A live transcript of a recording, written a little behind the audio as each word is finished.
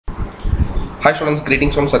Hi students,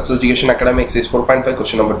 greetings from Success Education Academy exercise 4.5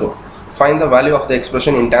 question number 2. Find the value of the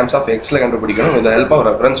expression in terms of x கண்டுபிடிக்கணும் with the help of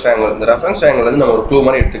reference triangle. இந்த reference triangle வந்து நம்ம ஒரு clue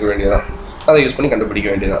மாதிரி எடுத்துக்க வேண்டியதான். அதை use பண்ணி கண்டுபிடிக்க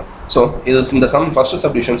வேண்டியதான். So இது இந்த sum first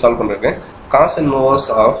substitution solve பண்றேன். Cos inverse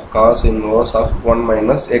of 1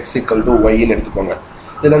 minus x equal to y ன்னு எடுத்துக்கோங்க.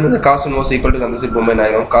 இதுல இருந்து இந்த cos inverse equal to அந்த சைடு பொம்மை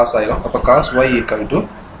ஆயிரும் cos ஆயிரும். அப்ப cos y equal to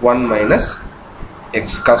 1 minus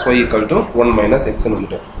x, cos y equal to 1 minus x ன்னு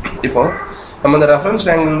வந்துட்டோம். இப்போ நம்ம இந்த ரெஃபரன்ஸ்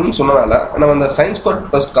ட்ரையாங்கிள்னு சொன்னதால நம்ம அந்த sin square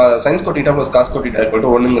plus sin square theta plus cos square theta equal to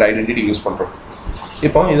 1ங்கிற identity use பண்றோம்.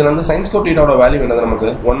 இப்போ இதுல இருந்து sin square theta ஓட வேல்யூ என்னது நமக்கு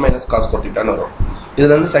 1 minus cos square theta ன்னு வரும்.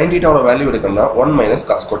 இதுல இருந்து sin theta ஓட வேல்யூ எடுக்கணும்னா 1 minus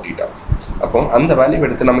cos square theta. அப்போ அந்த வேல்யூ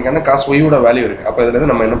எடுத்து நமக்கு என்ன cos y ஓட வேல்யூ இருக்கு. அப்ப இதுல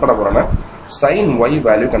இருந்து நம்ம என்ன பண்ண போறோம்னா sin y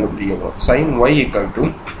வேல்யூ கண்டுபிடிக்க போறோம். sin y equal to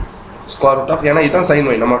square root of, ஏன்னா இதான் sin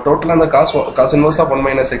y, நம்ம டோட்டலா அந்த cos inverse of 1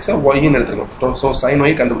 minus x y ன்னு எடுத்துக்கோம். சோ sin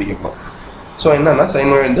y கண்டுபிடிக்க போறோம். சோ என்னன்னா sin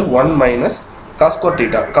y வந்து 1 minus cos square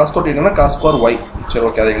theta. Cos square theta na cos square y. சரி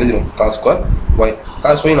ஓகே, அதை எழுதிரும் cos square y.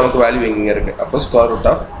 cos y நமக்கு வேல்யூ எங்க இருக்கு? அப்போ square root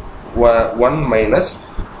of 1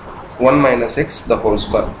 minus x the whole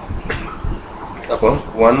square. அப்போ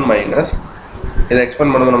 1 minus இதை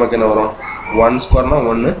எக்ஸ்பேண்ட் பண்ணும்போது நமக்கு என்ன வரும்? 1 ஸ்கொயர்னா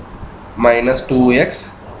 1 minus 2x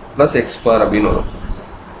plus x square அப்படின்னு வரும்.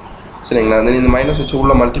 சரிங்களா? இந்த மைனஸ் வச்சு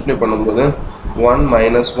உள்ள மல்டிப்ளை பண்ணும்போது 1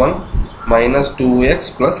 minus 1 minus 2x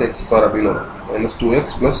plus x square அப்படின்னு வரும். minus 2x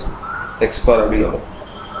plus x square அப்படின்னு வரும்.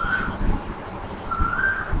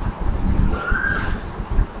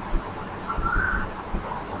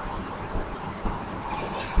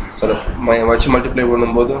 சரி, வச்சு மல்டிப்ளை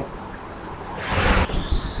பண்ணும்போது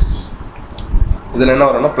இதில் என்ன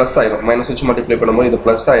வரும்னா ப்ளஸ் ஆயிரும். மைனஸ் வச்சு மல்டிப்ளை பண்ணும்போது இது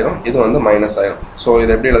ப்ளஸ் ஆயிரும், இது வந்து மைனஸ் ஆயிரும். ஸோ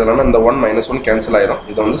இது எப்படி எழுதலாம்னா இந்த 1 minus 1 கேன்சல் ஆயிரும்.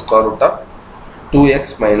 இது வந்து square root of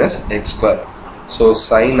 2x minus x square. So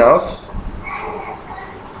sign of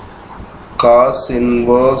cos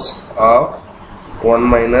inverse of 1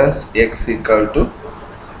 minus x equal to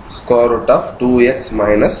square root of 2x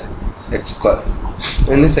minus x square.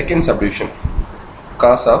 In the second substitution,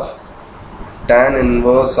 cos of tan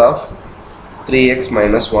inverse of 3x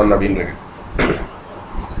minus 1 அப்படின்றது.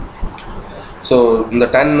 So இந்த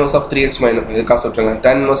tan inverse of 3x minus cos விட்டுருங்க.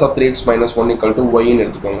 tan inverse of 3x minus 1 equal to y ன்னு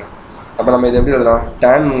எடுத்துக்கோங்க. அப்போ நம்ம இதை எப்படி எழுதலாம்?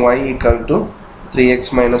 tan y equal to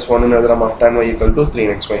 3x minus 1 ன்னு எழுதலாமா? tan y equal to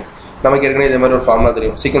 3xy. நமக்கு ஏற்கனவே இதே மாதிரி ஒரு ஃபார்முலா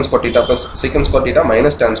தெரியும். secant square theta plus secant square theta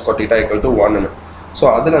minus tan square theta equal to 1 ன்னு. ஸோ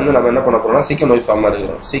அதில் வந்து நம்ம என்ன பண்ண போறோம்னா secant y ஃபார்முலா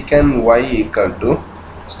எடுக்கிறோம். secant y equal to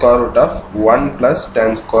square root of 1 plus tan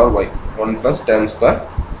square y. 1 plus tan square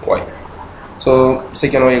y. So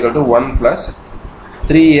secant y equal to 1 plus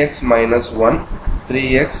 3x minus 1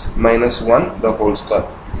 3x minus 1 the whole square.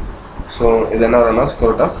 So இது என்ன வரும்னா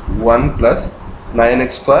square root of 1 plus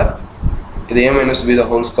 9x square. இது a minus b the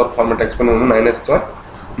whole square format expand பண்ணணும். 9x square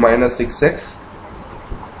minus 6x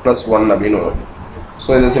plus 1 அப்படின்னு வரும். So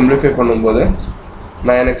இதை simplify பண்ணும்போது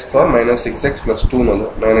 9x square minus 6x plus 2 வந்து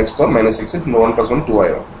 9x square minus 6x இந்த 1 plus 1 2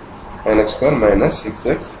 ஆயிரும். 9x square minus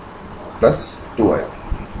 6x plus 2 ஆயிரும்.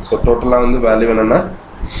 ஸோ டோட்டலாக வந்து வேல்யூ என்னென்னா,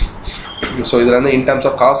 ஸோ இதில் வந்து இன் டர்ம்ஸ்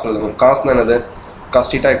ஆஃப் காஸ் எழுதணும். காஸ்னா என்னது?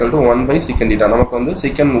 Cos theta equal to 1 by secant theta. நமக்கு வந்து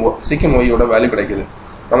secant y யோட வேல்யூ கிடைக்குது.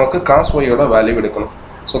 நமக்கு காஸ் y யோட வேல்யூ எடுக்கணும்.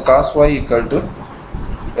 So cos y equal to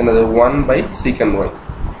என்னது? 1 by secant y.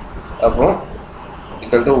 அப்போ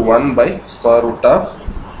equal to 1 by square root of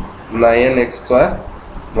 9x square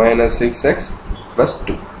minus 6x plus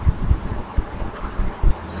 2.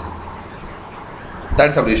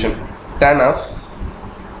 Third substitution, tan of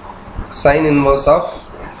sin inverse of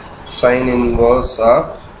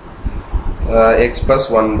x plus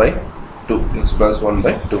 1 by 2. x plus 1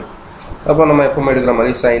 by 2. அப்போ நம்ம எப்பவுமே எடுக்கிற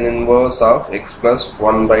மாதிரி sin inverse of x plus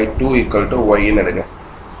 1 by 2 equal to y ன்னு எடுங்க.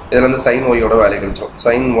 இதில் வந்து sin y யோட value கிடைச்சோம்.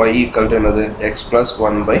 sin y equal to என்னது? x plus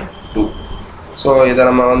 1 by 2. ஸோ இதை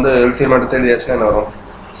நம்ம வந்து எல்சிஎம் எடுத்து எழுதியாச்சுன்னா என்ன வரும்?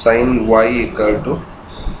 sin y equal to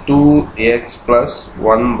 2x plus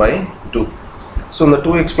 1 by 2. So இந்த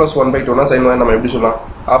 2x plus 1 by 2னா sin y நம்ம எப்படி சொல்லலாம்?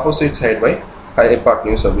 ஆப்போசிட் சைட் பை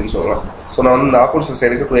ஹைபாட்னியூஸ் அப்படின்னு சொல்லலாம். ஸோ நான் வந்து இந்த ஆப்போசிட்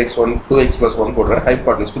சைடுக்கு 2x plus 1 போடுறேன்,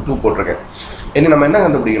 ஹைபாட்னியூஸ்க்கு 2 போட்டிருக்கேன். இனி நம்ம என்ன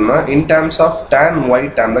கண்டுபிடிக்கணும்னா in terms of tan y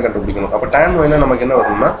டேர்மில் கண்டுபிடிக்கணும். அப்போ tan yனா நமக்கு என்ன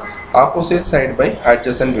வரும்னா opposite side by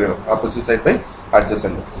adjacent வேணும். opposite side by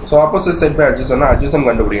adjacent. So opposite side by adjacent adjacent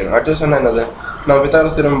கண்டுபிடிக்கணும். adjacent என்னது? நம்ம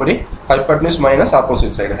வித்தார சிரமப்படி hypotenuse minus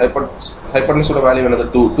opposite side. hypotenuse ஓட வேல்யூ என்னது?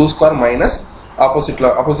 2 square minus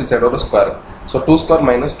opposite side ஓட square. So 2 square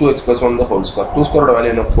minus 2x plus 1 the whole square. 2 square ஓட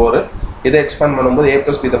value என்ன? 4. இதை expand பண்ணும்போது a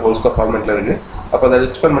plus b the whole square ஃபார்மேட்ல இருக்கு. அப்போ அதை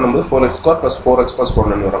எக்ஸ்பேண்ட் பண்ணும்போது 4x square plus 4x plus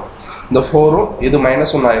 1 ன்னு வரும். இந்த 4 இது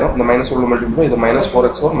மைனஸ் 1 ஆயிரும். இந்த மைனஸ் 1 மல்டிப்ளை இது minus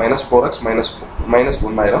 4x or minus 4x minus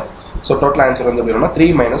 1 ஆயிரும். So total answer வந்து எப்படி வரும்னா 3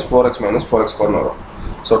 minus 4x minus 4x square வரும்.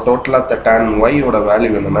 So total of the tan y ஓட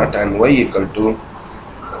வேல்யூ என்னன்னா tan y equal to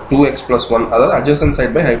 2x plus 1 அதாவது adjacent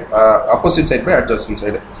side by opposite side by adjacent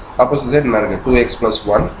side. Opposite side என்ன இருக்கு 2x plus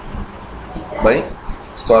 1 by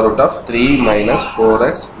square root of 3 minus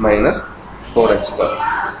 4x minus 4x square.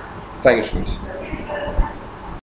 Thank you students.